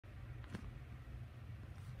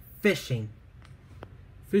fishing.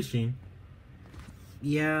 Fishing?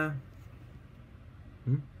 Yeah.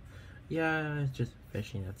 Yeah, it's just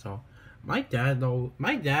fishing, that's all. My dad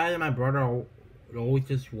and my brother always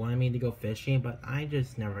just wanted me to go fishing, but I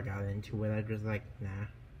just never got into it. I just like, nah.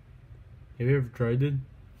 Have you ever tried it?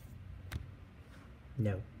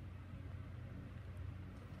 No.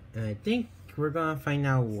 And I think we're gonna find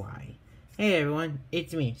out why. Hey everyone,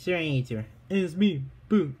 it's me, Serenity. And it's me,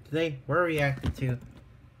 Boo. Today we're reacting to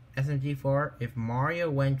SMG4 if Mario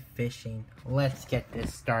went fishing. Let's get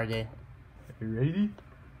this started. Are you ready?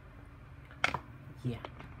 Yeah.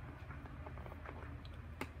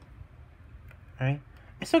 Alright.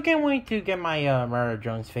 I still can't wait to get my Mario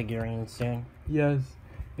Jones figurine soon. Yes.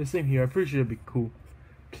 The same here. I'm pretty sure it'd be cool.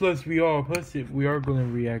 Plus we are gonna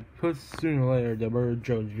react. Plus sooner or later the Mario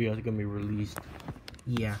Jones video is gonna be released.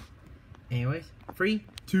 Yeah. Anyways, 3,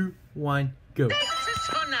 2, 1, go. This is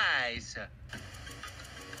so nice.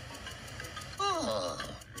 Oh,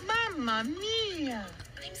 mamma mia.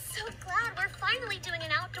 I'm so glad we're finally doing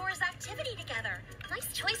an outdoors activity together. Nice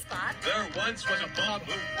choice, Bob. There once was a Bob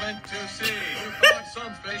who went to sea, who caught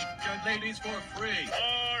some fish and ladies for free.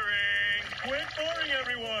 Boring! Quit boring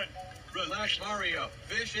everyone! Relax, Mario.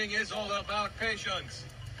 Fishing is all about patience.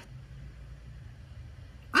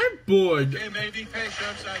 I'm bored. There may be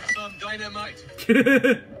patience and some dynamite.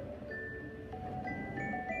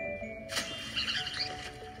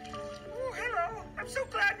 Oh, hello! I'm so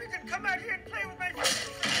glad we could come out here and play with my friends.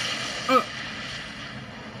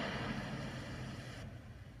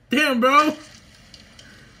 Damn, bro.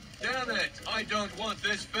 Damn it! I don't want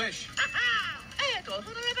this fish.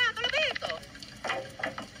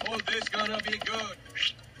 Oh, this gonna be good.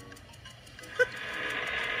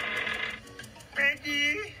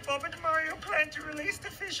 Maggie, Bob and Mario plan to release the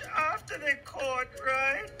fish after they're caught,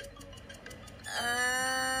 right?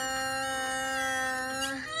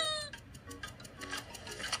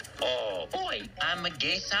 Oh, boy. I'ma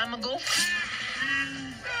go.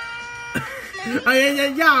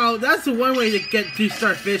 Yeah, that's one way to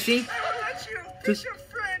start fishing. I will let you fish your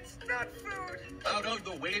friends, not food. Out of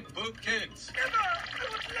the way, bookends. Never! I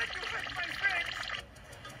won't let you fish my friends.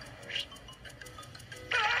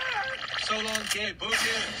 Ah! So long, gay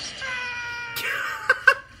bookends.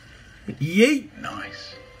 Yeet.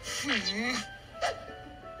 Nice.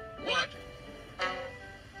 What?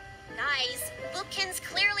 Guys, Boopkins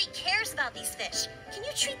clearly cares about these fish. Can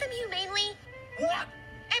you treat them humanely? What?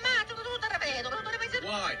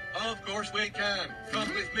 Why? Of course we can. Come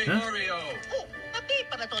with me, Mario.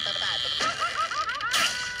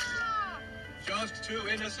 Just two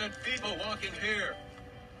innocent people walking here.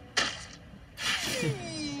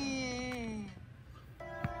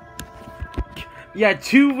 Yeah,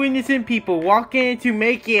 two innocent people walking into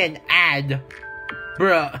making an ad.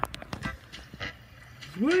 Bruh.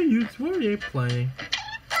 What are they playing?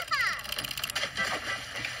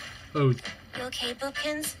 Oh, You okay,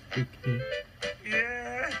 Boopkins? okay.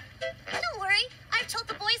 Yeah. Don't worry. I've told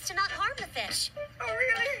the boys to not harm the fish. Oh,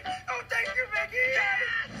 really? Oh, thank you,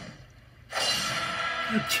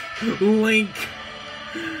 Maggie. Link.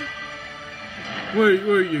 What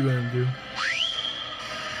are you gonna do?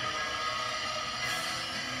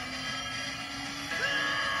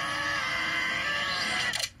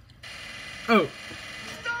 Oh,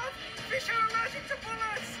 Stop! Fish are allergic to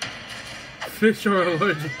bullets. fish are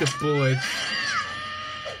allergic to bullets.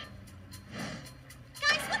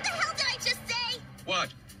 Guys, what the hell did I just say? What?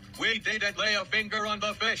 We didn't lay a finger on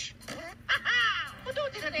the fish.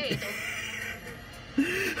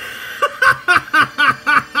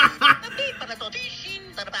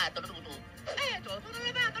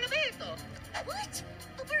 What?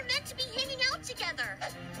 But we're meant to be hanging out together.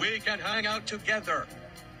 We can hang out together.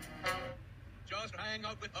 Just hang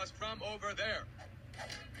out with us from over there.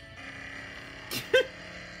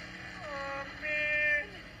 Oh, man.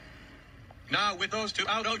 Now with those two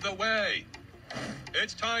out of the way,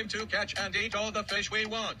 it's time to catch and eat all the fish we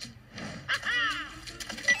want.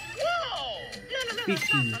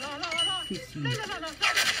 Fishy. Fishy.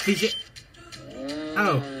 Fishy.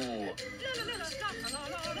 Oh.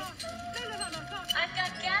 I've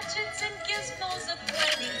got gadgets and gizmos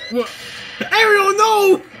aplenty. What? Ariel,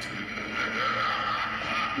 no!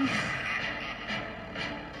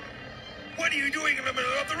 What are you doing in the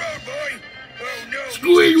middle of the road, boy? Oh, no.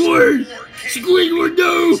 Squidward! Kid. Squidward,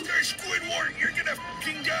 no! Mr. Squidward, you're gonna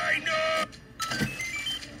fucking die, no!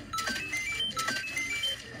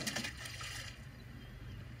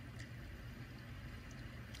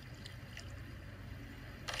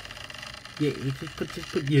 Yeah, just put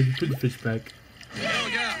the fish back. Oh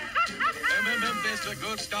yeah. This is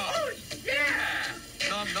good stuff. Oh, yeah!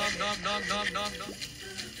 Nom nom nom nom nom nom nom.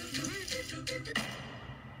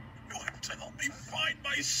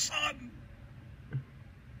 my son?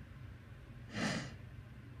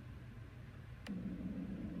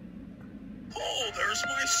 Oh, there's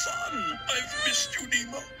my son. I've missed you,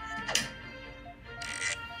 Nemo.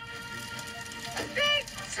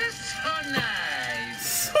 This is so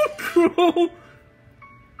nice. So cruel.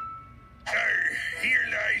 Here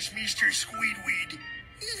lies Mr. Squidweed.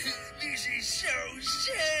 This is so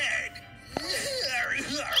sad.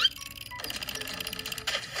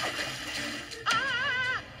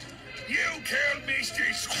 You killed Mr.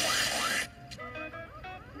 Squidweed.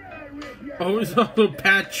 Oh, it's also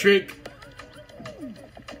Patrick.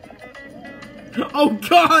 Oh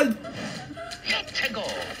God! Let's go.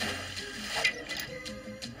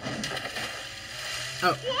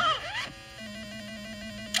 Oh,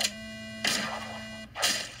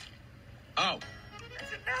 Ow.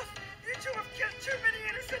 That's enough. You two have killed too many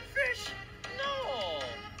innocent fish. No.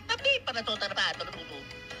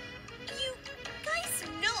 You guys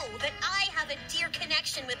know that I have a dear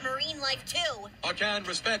connection with marine life too. I can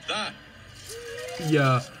respect that.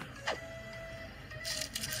 yeah.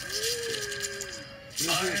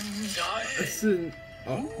 I'm dying. Listen,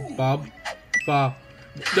 oh, Bob.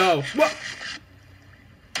 No. What?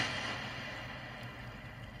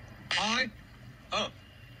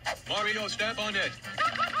 Mario, step on it.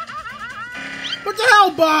 What the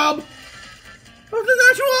hell, Bob? What's the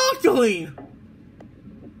natural octoling?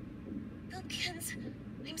 Wilkins,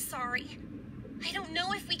 I'm sorry. I don't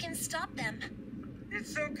know if we can stop them.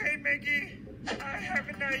 It's okay, Maggie. I have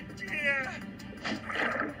an idea.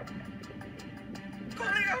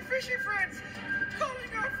 Calling our fishy friends. Calling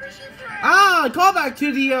our fishy friends. Ah, call back to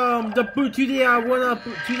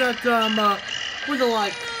was it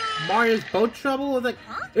like Mario's boat trouble?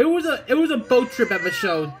 It was like it was a boat trip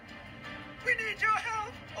episode. We need your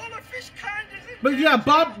help. All the fish kind is in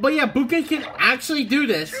But yeah, Bukin can actually do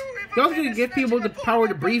this. He also can give people the power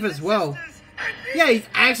to breathe as well. Yeah, he's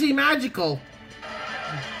actually magical.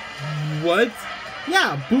 What?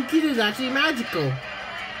 Yeah, Bukin is actually magical.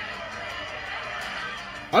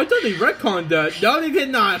 I thought they retconned that. No, they did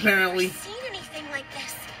not, apparently. I've never seen anything like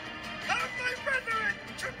this. Come, my brethren.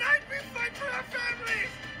 Tonight we fight for our families.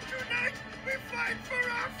 Tonight we fight for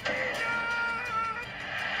our freedom.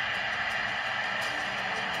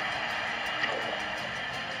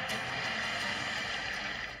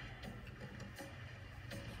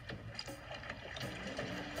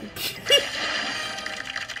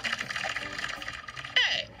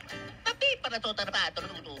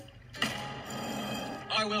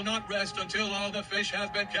 I will not rest until all the fish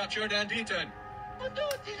have been captured and eaten.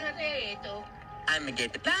 I'm gonna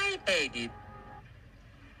get the fly, baby.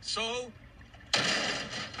 So, Stop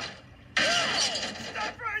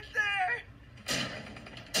right there.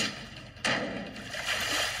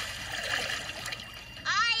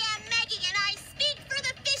 I am Maggie and I speak for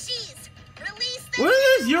the fishies. Release them. What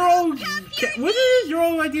is your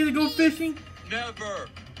own idea to go fishing? never.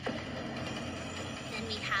 Then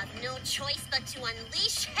we have no choice but to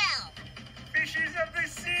unleash hell. Fishes of the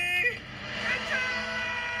sea.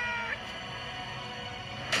 Attack!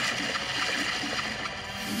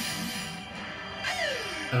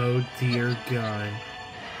 Oh dear God.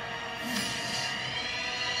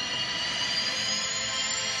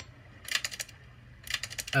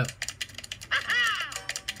 Oh.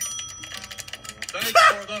 Thanks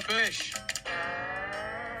for the fish.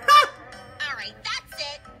 All right, that's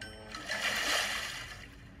it.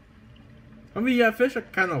 I mean, yeah, fish are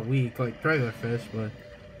kind of weak, like regular fish, but...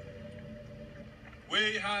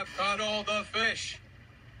 We have caught all the fish.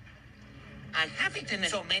 I haven't eaten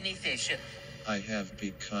so many fish. I have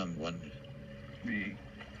become one. Me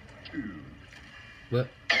too. What?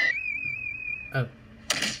 Oh.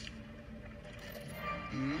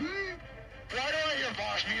 Why do I hear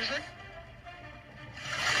boss music?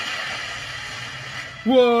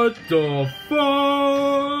 What the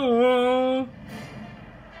fuck?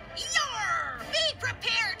 Yarr! Be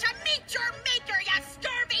prepared to meet your maker, you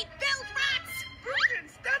starving build rats!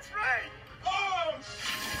 Wilkins, that's right. Oh,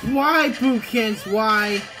 Why, Bookins?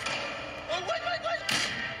 Why? oh, wait.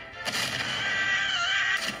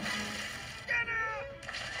 Get out.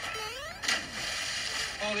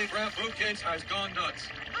 Polygraph Bookins has gone nuts.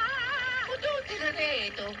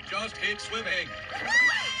 Just keep swimming.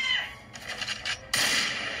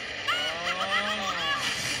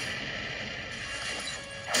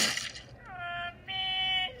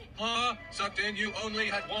 Huh? Sucked in, you only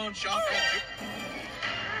had one shot at you.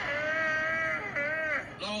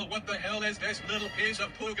 Lol, what the hell is this little piece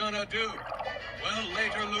of poo gonna do? Well,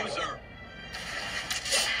 later, loser.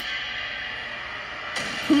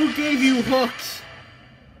 Who gave you hooks?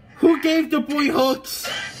 Who gave the boy hooks?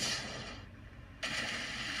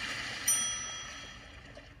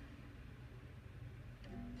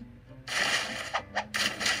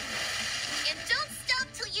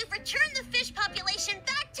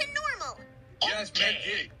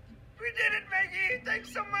 Maggie. We did it, Maggie!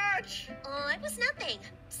 Thanks so much! Oh, it was nothing.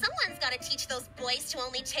 Someone's got to teach those boys to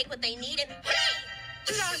only take what they need and... Hey!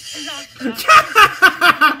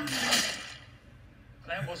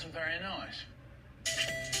 That wasn't very nice.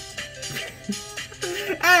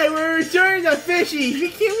 Hey, we're returning to fishy. We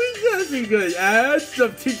do some good. Add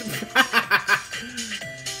some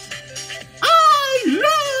I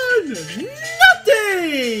learned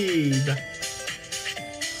nothing.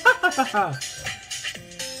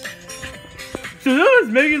 So that was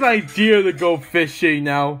Megan's idea to go fishing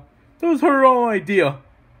now. That was her own idea.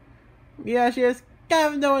 Yeah, she just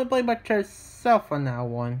kind of don't want to play much herself on that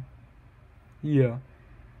one. Yeah.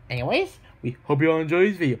 Anyways, We hope you all enjoyed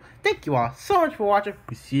this video. thank you all so much for watching.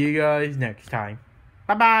 We'll see you guys next time.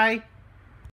 Bye-bye.